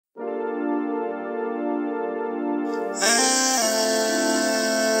It's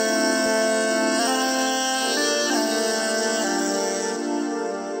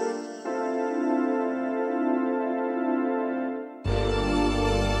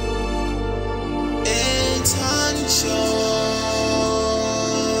Huncho.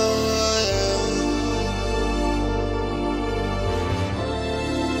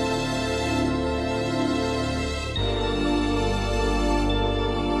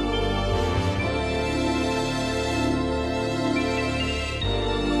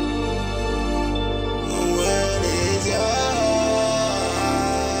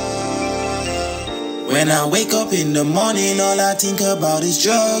 When I wake up in the morning, all I think about is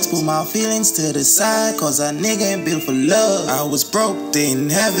drugs. Put my feelings to the side, cause a nigga ain't built for love. I was broke,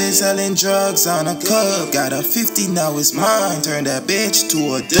 didn't have it, selling drugs on a curb. Got a 50, now it's mine, turn that bitch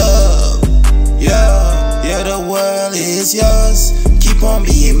to a dub. Yeah, the world is yours. Keep on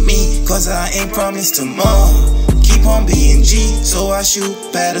being me, cause I ain't promised tomorrow. Keep on being G, so I shoot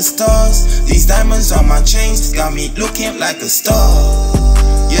at the stars. These diamonds on my chains got me looking like a star.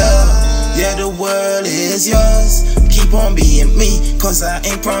 Yeah, the world is yours. Keep on being me, cause I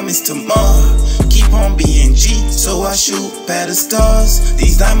ain't promised tomorrow. Keep on being G, so I shoot at the stars.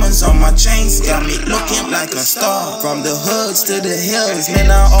 These diamonds on my chains got me looking like a star. From the hoods to the hills,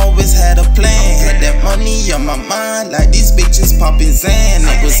 man, I always had a plan. Had that money on my mind, like these bitches poppin' Zan.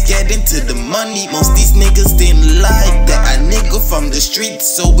 I was getting to the money, most these niggas didn't like that. A nigga from the streets,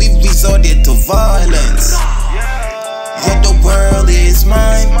 so we resorted to violence. Yeah, the world is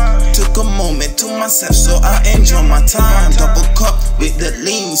mine. Took a moment to myself, so I enjoy my time. Double cup with the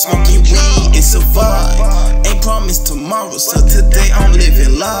lean, smoking weed, it's a vibe. Ain't promised tomorrow, so today I'm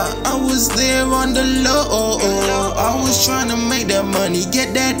living life. I was there on the low, I was trying to make that money,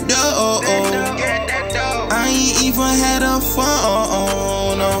 get that dough. I ain't even had a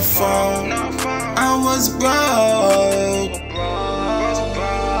phone, I was broke.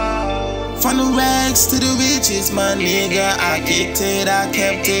 From the rags to the riches, my nigga, I kept it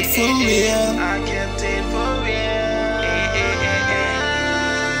for real.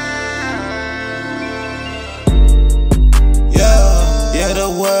 Yeah, the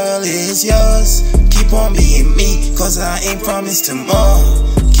world is yours. Keep on being me, cause I ain't promised tomorrow.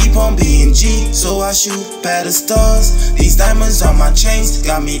 Keep on being G, so I shoot at the stars. These diamonds on my chains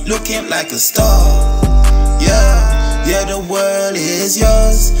got me looking like a star. Yeah, the world is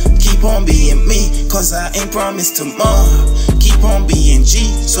yours. Keep on being me, cause I ain't promised tomorrow. Keep on being G,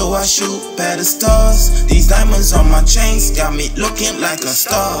 so I shoot at the stars. These diamonds on my chains got me looking like a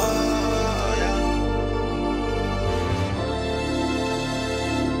star.